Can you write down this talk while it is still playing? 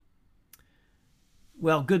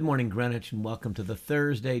Well, good morning, Greenwich, and welcome to the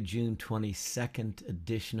Thursday, June 22nd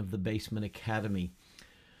edition of the Basement Academy.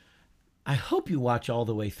 I hope you watch all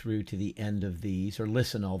the way through to the end of these, or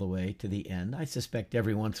listen all the way to the end. I suspect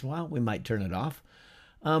every once in a while we might turn it off.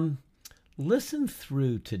 Listen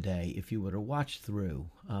through today, if you would, or watch through.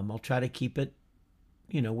 I'll try to keep it,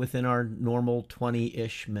 within our normal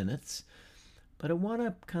 20-ish minutes. But I want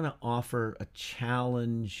to kind of offer a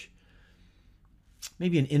challenge,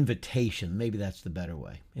 maybe an invitation. Maybe that's the better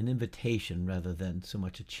way. An invitation rather than so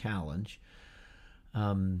much a challenge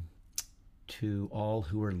to all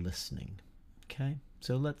who are listening. Okay,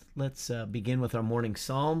 so let's begin with our morning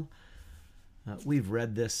psalm. We've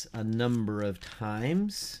read this a number of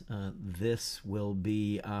times. This will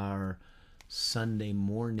be our Sunday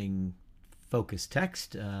morning focus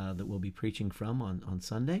text that we'll be preaching from on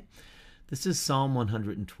Sunday. This is Psalm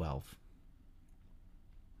 112.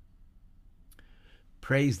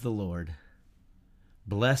 Praise the Lord.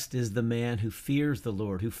 Blessed is the man who fears the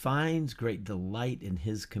Lord, who finds great delight in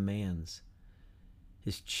his commands.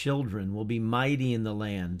 His children will be mighty in the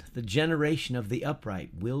land. The generation of the upright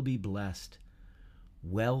will be blessed.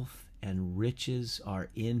 Wealth and riches are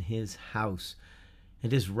in his house,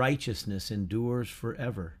 and his righteousness endures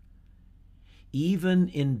forever. Even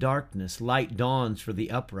in darkness, light dawns for the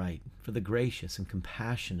upright, for the gracious and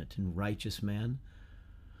compassionate and righteous man.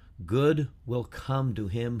 Good will come to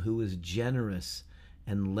him who is generous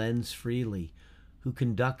and lends freely, who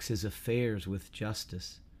conducts his affairs with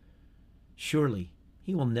justice. Surely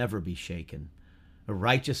he will never be shaken. A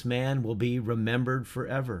righteous man will be remembered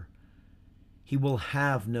forever. He will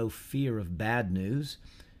have no fear of bad news.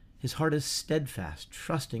 His heart is steadfast,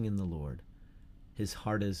 trusting in the Lord. His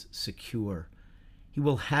heart is secure. He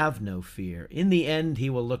will have no fear. In the end,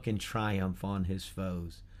 he will look in triumph on his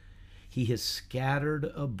foes. He has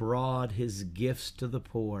scattered abroad his gifts to the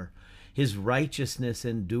poor. His righteousness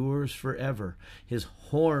endures forever. His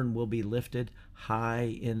horn will be lifted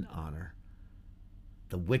high in honor.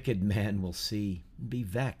 The wicked man will see and be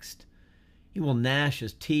vexed. He will gnash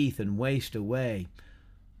his teeth and waste away.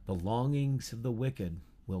 The longings of the wicked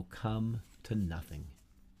will come to nothing.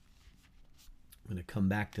 I'm going to come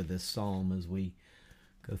back to this psalm as we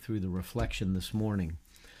go through the reflection this morning.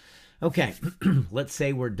 Okay, let's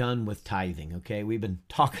say we're done with tithing, okay? We've been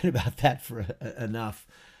talking about that for enough.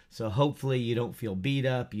 So hopefully you don't feel beat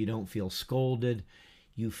up, you don't feel scolded,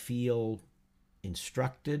 you feel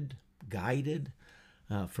instructed, guided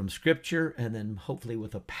from Scripture, and then hopefully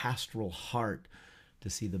with a pastoral heart to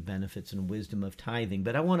see the benefits and wisdom of tithing.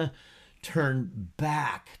 But I want to turn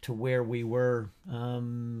back to where we were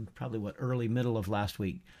probably early middle of last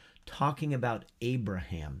week, talking about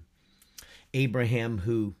Abraham. Abraham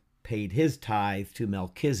who paid his tithe to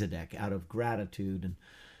Melchizedek out of gratitude and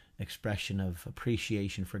expression of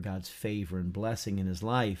appreciation for God's favor and blessing in his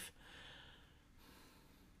life.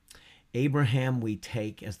 Abraham we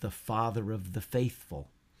take as the father of the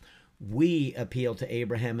faithful. We appeal to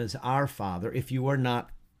Abraham as our father. If you are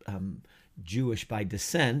not Jewish by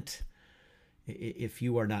descent, if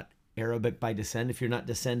you are not Arabic by descent, if you're not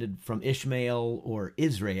descended from Ishmael or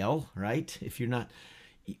Israel, right? If you're not,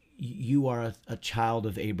 you are a child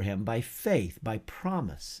of Abraham by faith, by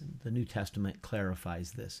promise. The New Testament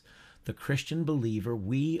clarifies this. The Christian believer,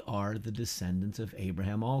 we are the descendants of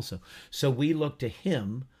Abraham also. So we look to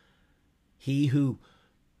him, he who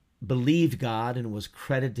believed God and was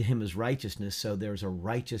credited to him as righteousness. So there's a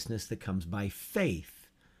righteousness that comes by faith,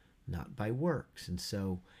 not by works. And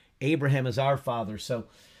so Abraham is our father. So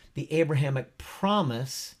the Abrahamic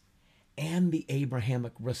promise and the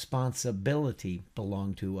Abrahamic responsibility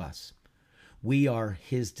belong to us. We are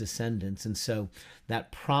his descendants. And so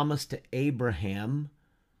that promise to Abraham,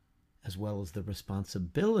 as well as the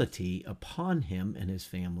responsibility upon him and his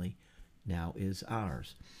family, now is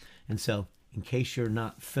ours. And so in case you're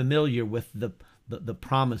not familiar with the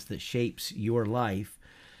promise that shapes your life,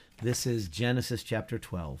 this is Genesis chapter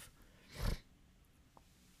 12.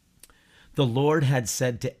 The Lord had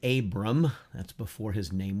said to Abram, that's before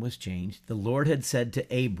his name was changed, the Lord had said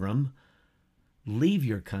to Abram, leave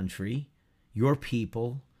your country, your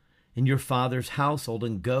people, and your father's household,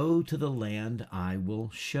 and go to the land I will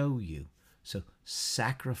show you. So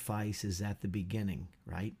sacrifice is at the beginning,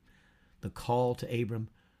 right? The call to Abram,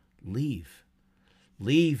 leave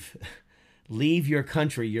your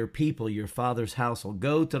country, your people, your father's household.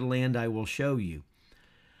 Go to the land I will show you.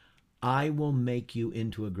 I will make you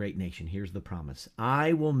into a great nation. Here's the promise.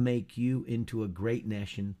 I will make you into a great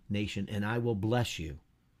nation, and I will bless you.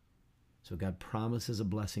 So God promises a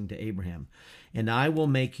blessing to Abraham. And I will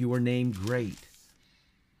make your name great,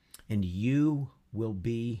 and you will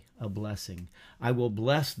be a blessing. I will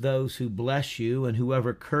bless those who bless you, and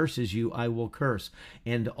whoever curses you, I will curse.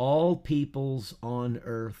 And all peoples on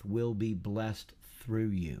earth will be blessed through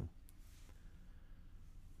you.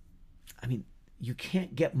 I mean, you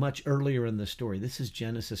can't get much earlier in the story. This is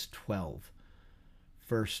Genesis 12.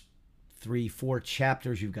 First 3-4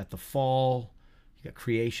 chapters, you've got the fall, you've got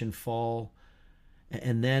creation, fall,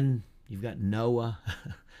 and then you've got Noah.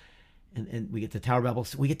 And we get to Tower of Babel.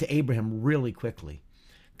 So we get to Abraham really quickly.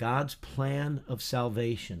 God's plan of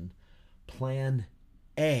salvation, plan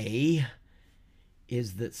A,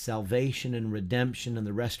 is that salvation and redemption and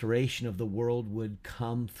the restoration of the world would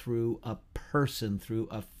come through a person, through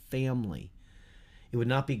a family. It would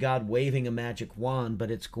not be God waving a magic wand,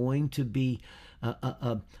 but it's going to be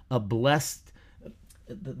a blessed.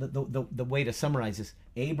 The way to summarize this,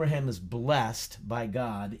 Abraham is blessed by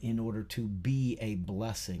God in order to be a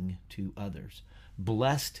blessing to others.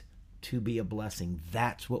 Blessed to be a blessing.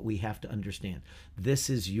 That's what we have to understand. This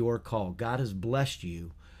is your call. God has blessed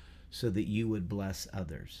you so that you would bless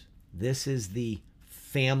others. This is the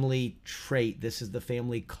family trait. This is the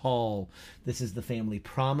family call. This is the family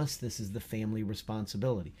promise. This is the family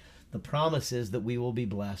responsibility. The promise is that we will be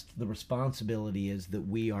blessed. The responsibility is that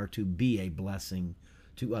we are to be a blessing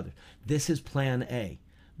to others. This is plan A.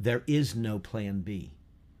 There is no plan B.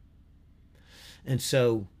 And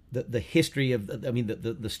so the history of,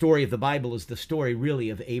 the story of the Bible is the story really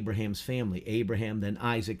of Abraham's family. Abraham, then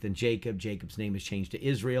Isaac, then Jacob. Jacob's name is changed to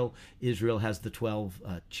Israel. Israel has the 12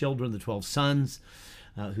 children, the 12 sons,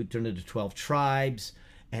 who turned into 12 tribes,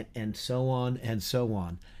 and so on and so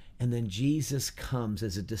on. And then Jesus comes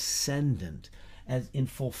as a descendant, as in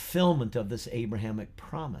fulfillment of this Abrahamic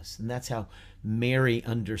promise. And that's how Mary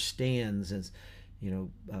understands, as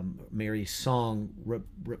Mary's song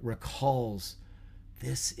recalls,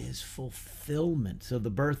 this is fulfillment. So the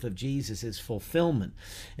birth of Jesus is fulfillment.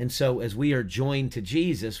 And so as we are joined to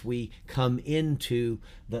Jesus, we come into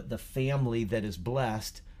the family that is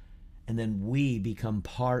blessed, and then we become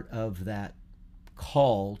part of that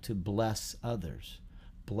call to bless others.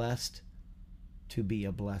 Blessed to be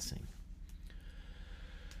a blessing.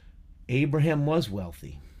 Abraham was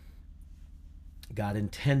wealthy. God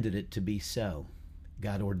intended it to be so.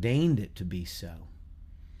 God ordained it to be so.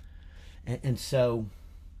 And so,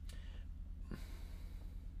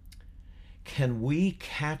 can we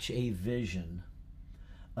catch a vision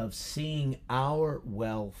of seeing our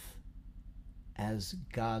wealth as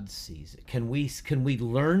God sees it? Can we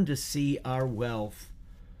learn to see our wealth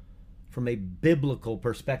from a biblical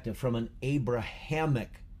perspective, from an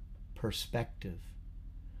Abrahamic perspective?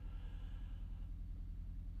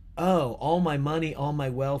 Oh, all my money, all my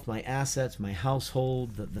wealth, my assets, my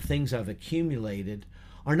household, the things I've accumulated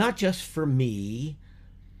are not just for me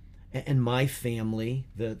and my family,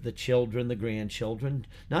 the children, the grandchildren,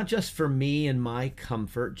 not just for me and my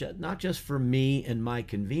comfort, not just for me and my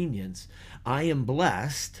convenience. I am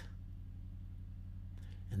blessed,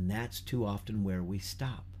 and that's too often where we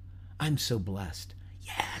stop. I'm so blessed.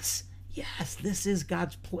 Yes, this is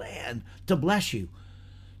God's plan to bless you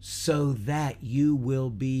so that you will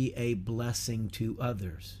be a blessing to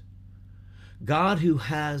others. God, who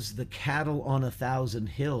has the cattle on 1,000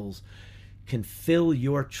 hills, can fill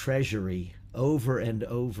your treasury over and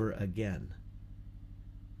over again.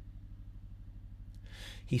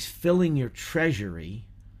 He's filling your treasury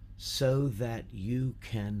so that you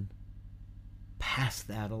can pass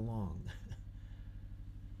that along.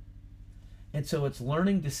 And so it's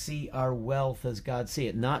learning to see our wealth as God sees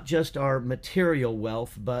it, not just our material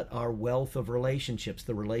wealth, but our wealth of relationships,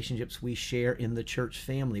 the relationships we share in the church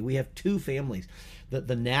family. We have two families,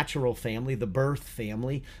 the natural family, the birth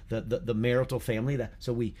family, the marital family.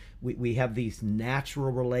 So we have these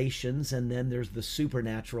natural relations, and then there's the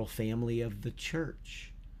supernatural family of the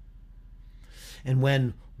church. And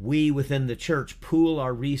when we within the church pool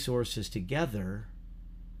our resources together,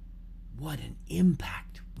 what an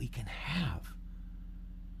impact we can have.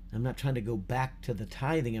 I'm not trying to go back to the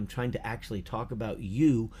tithing. I'm trying to actually talk about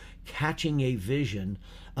you catching a vision,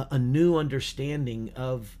 a new understanding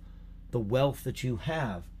of the wealth that you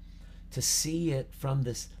have, to see it from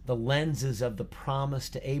the lenses of the promise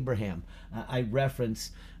to Abraham. I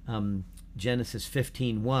reference Genesis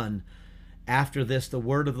 15:1. After this, the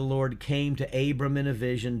word of the Lord came to Abram in a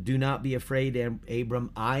vision. Do not be afraid, Abram.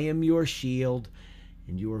 I am your shield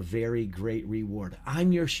and your very great reward.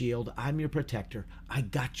 I'm your shield. I'm your protector. I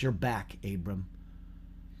got your back, Abram.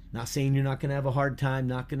 Not saying you're not going to have a hard time.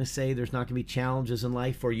 Not going to say there's not going to be challenges in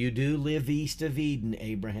life, for you do live east of Eden,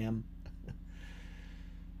 Abraham.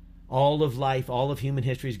 All of life, all of human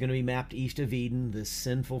history is going to be mapped east of Eden, this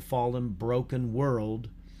sinful, fallen, broken world.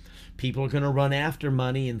 People are going to run after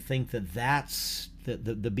money and think that that's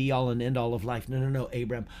the be all and end all of life. No, no, no,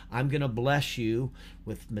 Abraham, I'm going to bless you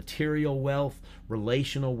with material wealth,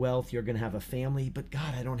 relational wealth. You're going to have a family, but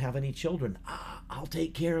God, I don't have any children. I'll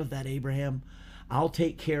take care of that, Abraham. I'll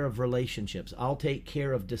take care of relationships. I'll take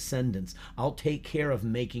care of descendants. I'll take care of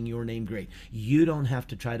making your name great. You don't have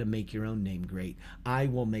to try to make your own name great. I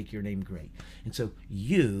will make your name great. And so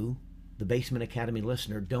you, the Basement Academy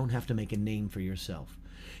listener, don't have to make a name for yourself.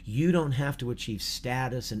 You don't have to achieve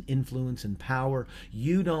status and influence and power.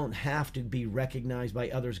 You don't have to be recognized by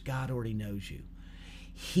others. God already knows you.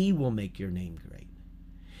 He will make your name great.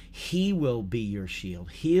 He will be your shield.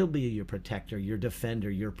 He'll be your protector, your defender,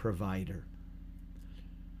 your provider.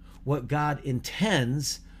 What God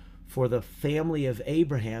intends for the family of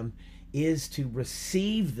Abraham is to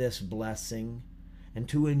receive this blessing and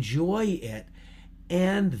to enjoy it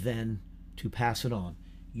and then to pass it on.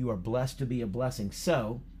 You are blessed to be a blessing.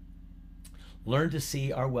 So, learn to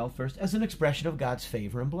see our wealth first as an expression of God's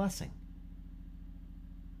favor and blessing.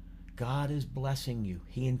 God is blessing you.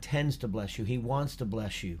 He intends to bless you. He wants to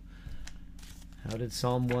bless you. How did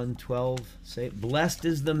Psalm 112 say? Blessed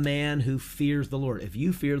is the man who fears the Lord. If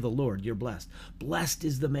you fear the Lord, you're blessed. Blessed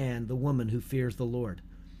is the man, the woman who fears the Lord.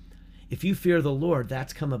 If you fear the Lord,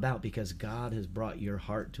 that's come about because God has brought your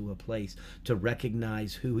heart to a place to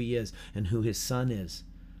recognize who He is and who His Son is.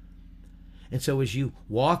 And so as you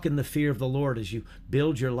walk in the fear of the Lord, as you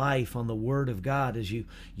build your life on the Word of God, as you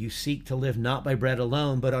seek to live not by bread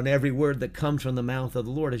alone, but on every word that comes from the mouth of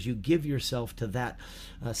the Lord, as you give yourself to that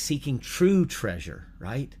seeking true treasure,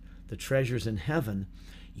 right? The treasures in heaven,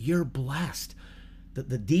 you're blessed.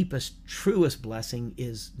 The deepest, truest blessing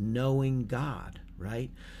is knowing God,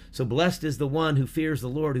 right? So blessed is the one who fears the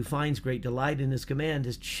Lord, who finds great delight in His command.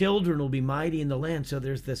 His children will be mighty in the land. So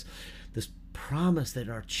there's this promise that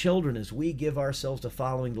our children, as we give ourselves to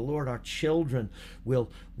following the Lord, our children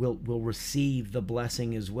will receive the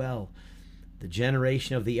blessing as well. The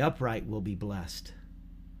generation of the upright will be blessed.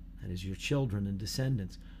 That is your children and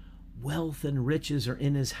descendants. Wealth and riches are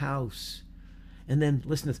in His house. And then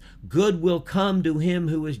listen to this. Good will come to him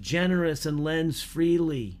who is generous and lends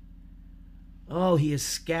freely. Oh, He has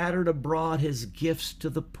scattered abroad His gifts to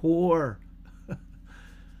the poor.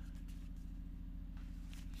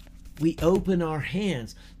 We open our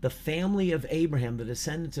hands. The family of Abraham, the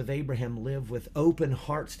descendants of Abraham, live with open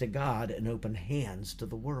hearts to God and open hands to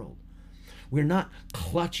the world. We're not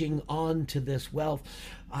clutching on to this wealth.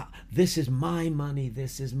 This is my money.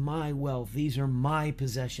 This is my wealth. These are my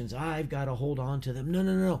possessions. I've got to hold on to them. No,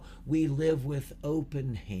 no, no. We live with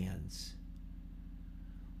open hands.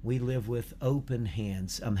 We live with open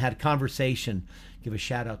hands. Had a conversation, give a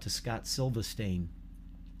shout out to Scott Silverstein,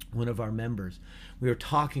 one of our members. We were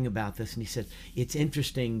talking about this, and he said, it's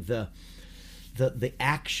interesting, the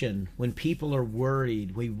action, when people are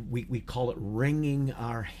worried, we call it wringing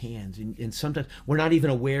our hands. And sometimes we're not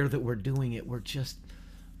even aware that we're doing it. We're just,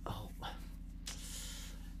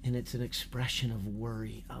 and it's an expression of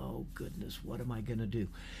worry. Oh, goodness, what am I going to do?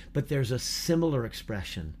 But there's a similar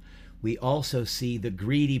expression. We also see the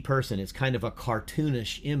greedy person. It's kind of a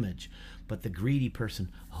cartoonish image. But the greedy person,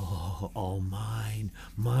 oh, mine,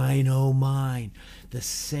 mine, oh, mine. The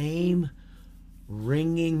same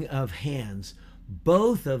wringing of hands.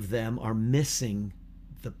 Both of them are missing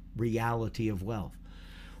the reality of wealth.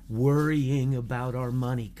 Worrying about our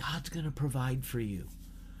money. God's going to provide for you.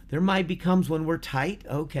 There might be times when we're tight.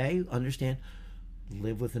 Okay, understand.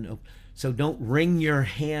 Live with an open. So don't wring your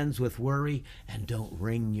hands with worry, and don't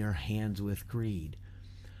wring your hands with greed.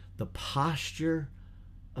 The posture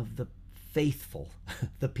of the faithful,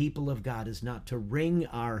 the people of God, is not to wring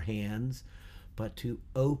our hands, but to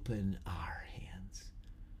open our hands.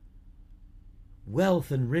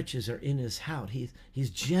 Wealth and riches are in His house. He's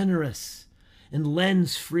generous and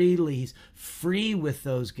lends freely. He's free with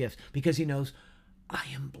those gifts because He knows, I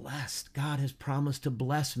am blessed. God has promised to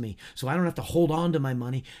bless me, so I don't have to hold on to my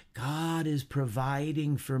money. God is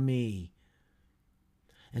providing for me.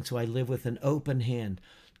 And so I live with an open hand,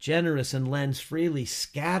 generous and lends freely,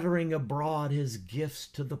 scattering abroad His gifts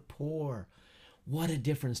to the poor. What a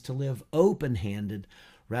difference to live open-handed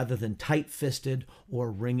rather than tight-fisted or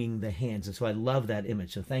wringing the hands. And so I love that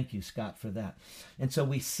image. So thank you, Scott, for that. And so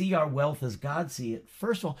we see our wealth as God sees it,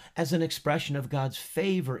 first of all, as an expression of God's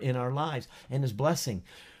favor in our lives and His blessing.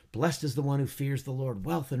 Blessed is the one who fears the Lord.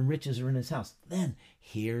 Wealth and riches are in His house. Then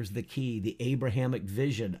here's the key, the Abrahamic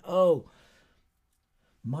vision. Oh,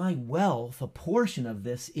 my wealth, a portion of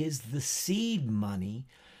this is the seed money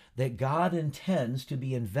that God intends to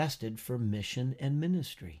be invested for mission and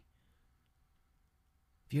ministry.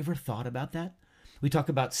 Have you ever thought about that? We talk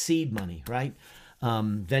about seed money, right?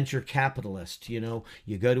 venture capitalist. You know,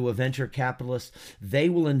 you go to a venture capitalist, they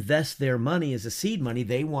will invest their money as a seed money.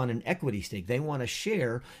 They want an equity stake. They want a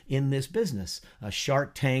share in this business.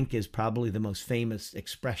 Shark Tank is probably the most famous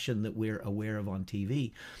expression that we're aware of on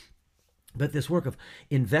TV. But this work of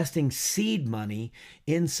investing seed money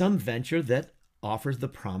in some venture that offers the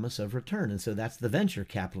promise of return. And so that's the venture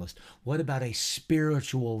capitalist. What about a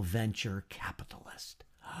spiritual venture capitalist?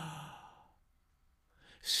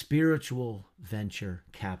 Spiritual venture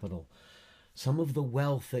capital. Some of the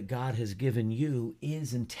wealth that God has given you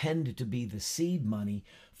is intended to be the seed money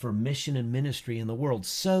for mission and ministry in the world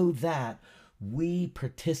so that we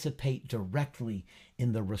participate directly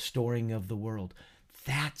in the restoring of the world.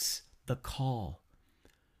 That's the call.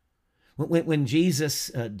 When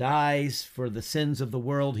Jesus dies for the sins of the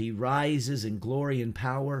world, he rises in glory and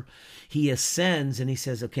power. He ascends and he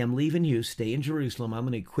says, okay, I'm leaving you. Stay in Jerusalem. I'm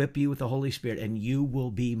going to equip you with the Holy Spirit and you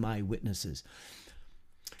will be my witnesses.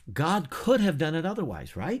 God could have done it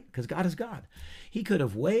otherwise, right? Because God is God. He could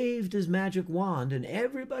have waved his magic wand and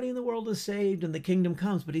everybody in the world is saved and the kingdom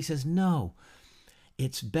comes. But he says, no,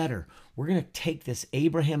 it's better. We're going to take this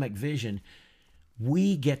Abrahamic vision.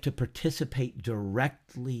 We get to participate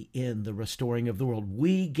directly in the restoring of the world.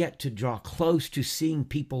 We get to draw close to seeing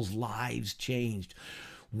people's lives changed.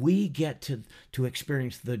 We get to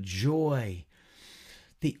experience the joy,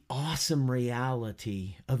 the awesome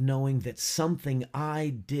reality of knowing that something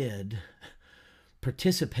I did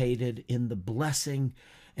participated in the blessing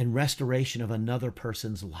and restoration of another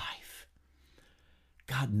person's life.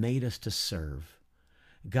 God made us to serve.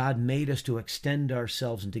 God made us to extend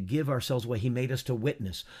ourselves and to give ourselves away. He made us to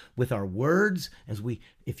witness with our words.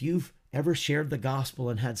 If you've ever shared the gospel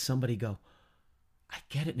and had somebody go, I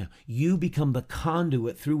get it now. You become the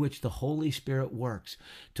conduit through which the Holy Spirit works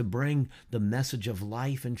to bring the message of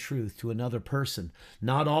life and truth to another person.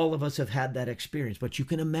 Not all of us have had that experience, but you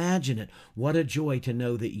can imagine it. What a joy to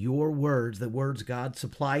know that your words, the words God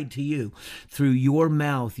supplied to you, through your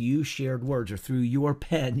mouth you shared words, or through your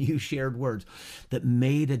pen you shared words that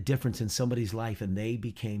made a difference in somebody's life, and they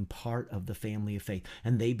became part of the family of faith,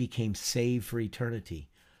 and they became saved for eternity.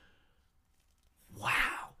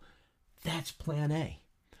 Wow. That's plan A.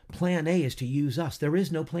 Plan A is to use us. There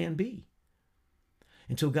is no plan B.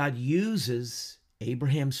 And so God uses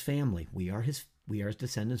Abraham's family. We are his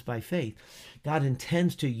descendants by faith. God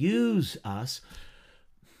intends to use us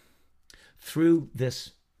through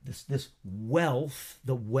this wealth,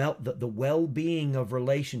 the well-being of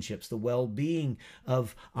relationships, the well-being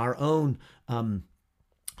of our own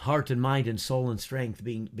heart and mind and soul and strength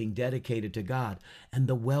being dedicated to God, and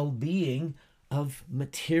the well-being of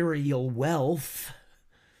material wealth.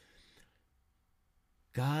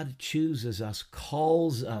 God chooses us,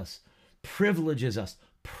 calls us, privileges us,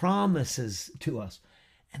 promises to us,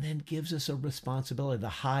 and then gives us a responsibility, the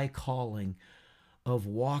high calling of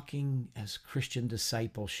walking as Christian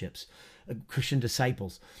disciples,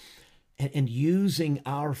 and using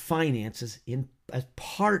our finances as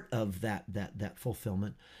part of that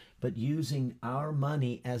fulfillment, but using our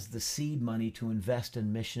money as the seed money to invest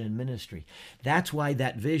in mission and ministry. That's why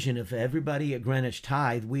that vision of everybody at Greenwich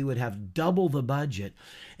tithe, we would have double the budget,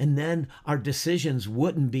 and then our decisions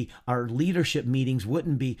wouldn't be, our leadership meetings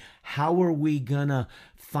wouldn't be, how are we gonna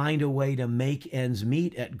find a way to make ends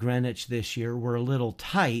meet at Greenwich this year? We're a little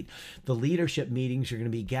tight. The leadership meetings are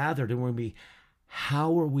gonna be gathered, and we're gonna be,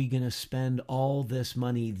 how are we going to spend all this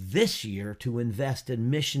money this year to invest in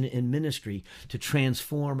mission and ministry to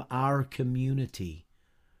transform our community?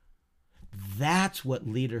 That's what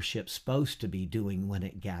leadership's supposed to be doing when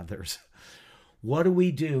it gathers. What do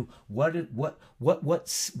we do? What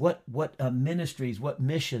ministries, what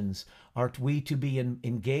missions are we to be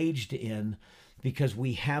engaged in? Because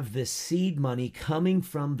we have this seed money coming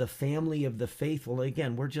from the family of the faithful.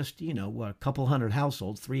 Again, we're just, a couple hundred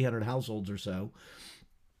households, 300 households or so.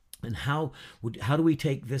 And how do we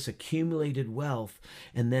take this accumulated wealth,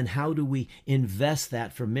 and then how do we invest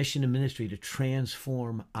that for mission and ministry to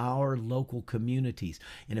transform our local communities?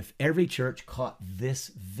 And if every church caught this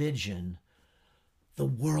vision, the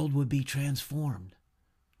world would be transformed,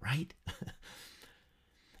 right?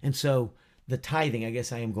 And so the tithing, I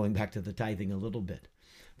guess I am going back to the tithing a little bit.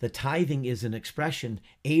 The tithing is an expression.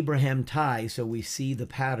 Abraham tithes, so we see the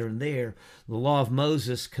pattern there. The law of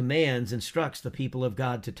Moses instructs the people of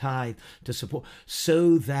God to tithe, to support,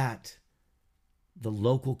 so that the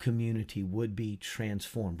local community would be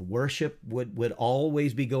transformed. Worship would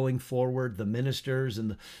always be going forward. The ministers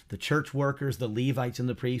and the church workers, the Levites and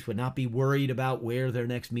the priests would not be worried about where their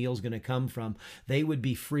next meal is going to come from. They would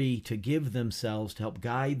be free to give themselves to help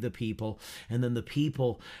guide the people. And then the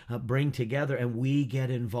people bring together, and we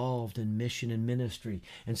get involved in mission and ministry.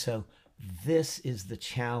 And so this is the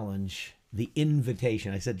challenge, the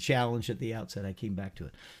invitation. I said challenge at the outset. I came back to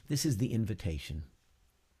it. This is the invitation.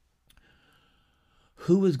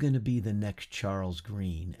 Who is going to be the next Charles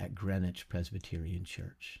Green at Greenwich Presbyterian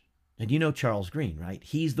Church? And you know Charles Green, right?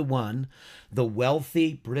 He's the one, the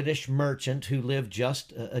wealthy British merchant who lived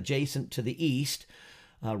just adjacent to the east,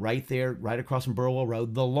 right there, right across from Burwell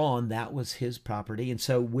Road. The lawn, that was his property. And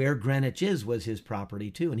so where Greenwich is was his property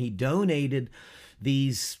too. And he donated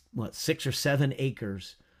these, 6 or 7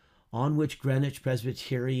 acres on which Greenwich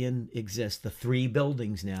Presbyterian exists, the 3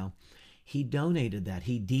 buildings now. He donated that.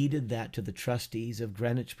 He deeded that to the trustees of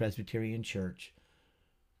Greenwich Presbyterian Church,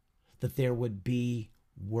 that there would be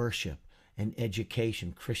worship and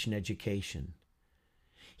education, Christian education.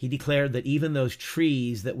 He declared that even those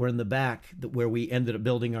trees that were in the back, where we ended up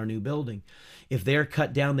building our new building, if they're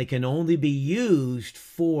cut down, they can only be used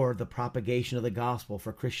for the propagation of the gospel,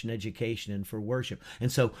 for Christian education, and for worship.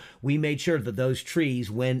 And so we made sure that those trees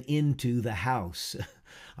went into the house.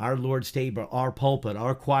 Our Lord's table, our pulpit,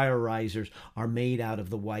 our choir risers are made out of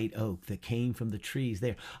the white oak that came from the trees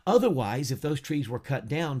there. Otherwise, if those trees were cut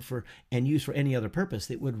down and used for any other purpose,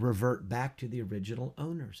 it would revert back to the original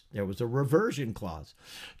owners. There was a reversion clause.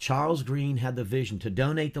 Charles Green had the vision to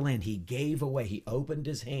donate the land. He gave away. He opened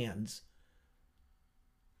his hands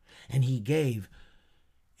and he gave.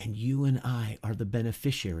 And you and I are the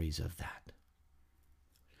beneficiaries of that.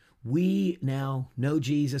 We now know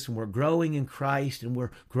Jesus, and we're growing in Christ, and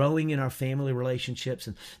we're growing in our family relationships,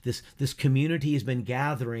 and this community has been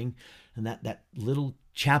gathering, and that little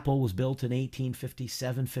chapel was built in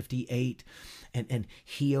 1857, 58, and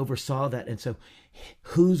he oversaw that. And so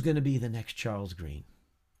who's going to be the next Charles Green?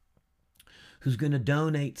 Who's going to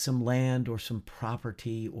donate some land or some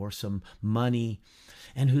property or some money,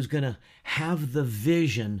 and who's going to have the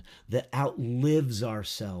vision that outlives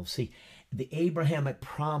ourselves? See, the Abrahamic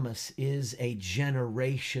promise is a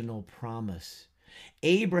generational promise.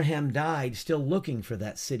 Abraham died still looking for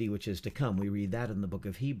that city which is to come. We read that in the book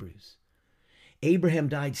of Hebrews. Abraham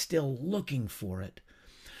died still looking for it,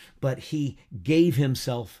 but he gave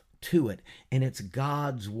himself to it, and it's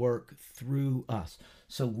God's work through us.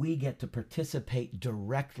 So we get to participate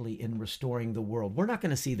directly in restoring the world. We're not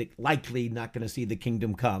going to see likely not going to see the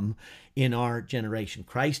kingdom come in our generation.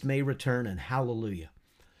 Christ may return, and hallelujah.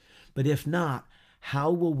 But if not,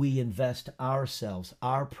 how will we invest ourselves,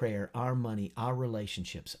 our prayer, our money, our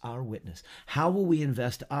relationships, our witness? How will we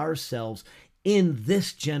invest ourselves in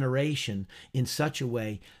this generation in such a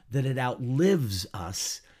way that it outlives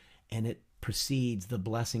us and the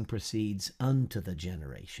blessing proceeds unto the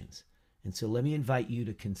generations? And so let me invite you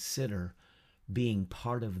to consider being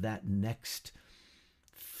part of that next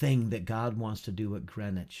thing that God wants to do at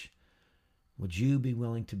Greenwich. Would you be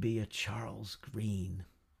willing to be a Charles Green,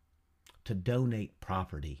 to donate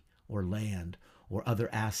property or land or other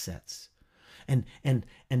assets, and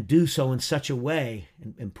do so in such a way,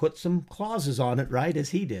 and put some clauses on it, right,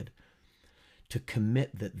 as he did, to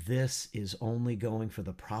commit that this is only going for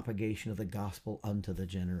the propagation of the gospel unto the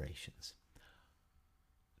generations?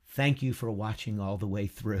 Thank you for watching all the way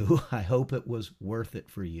through. I hope it was worth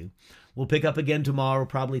it for you. We'll pick up again tomorrow,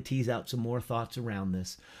 probably tease out some more thoughts around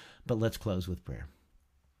this, but let's close with prayer.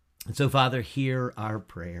 And so, Father, hear our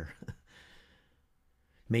prayer.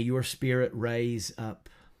 May your Spirit raise up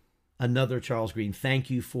another Charles Green. Thank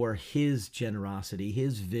you for his generosity,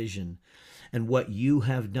 his vision, and what you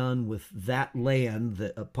have done with that land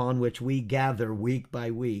upon which we gather week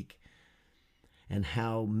by week, and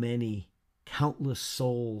how many countless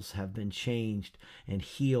souls have been changed and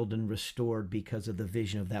healed and restored because of the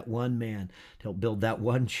vision of that one man to help build that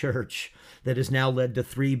one church that has now led to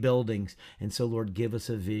 3 buildings. And so, Lord, give us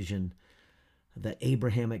a vision, that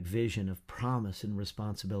Abrahamic vision of promise and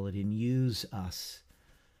responsibility, and use us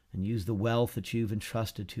and use the wealth that you've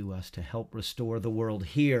entrusted to us to help restore the world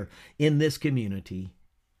here in this community,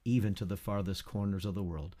 even to the farthest corners of the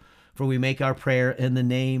world. For we make our prayer in the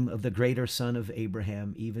name of the greater Son of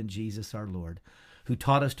Abraham, even Jesus our Lord, who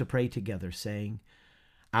taught us to pray together, saying,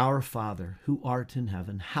 Our Father, who art in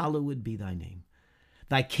heaven, hallowed be thy name.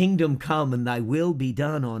 Thy kingdom come, and thy will be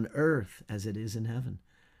done on earth as it is in heaven.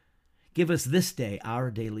 Give us this day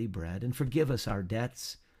our daily bread, and forgive us our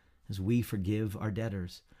debts as we forgive our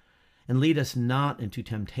debtors. And lead us not into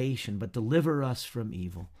temptation, but deliver us from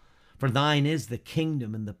evil. For thine is the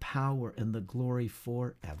kingdom and the power and the glory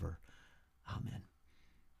forever. Amen.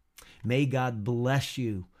 May God bless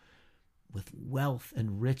you with wealth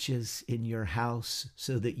and riches in your house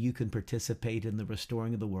so that you can participate in the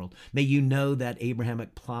restoring of the world. May you know that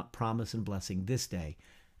Abrahamic promise and blessing this day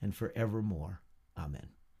and forevermore. Amen.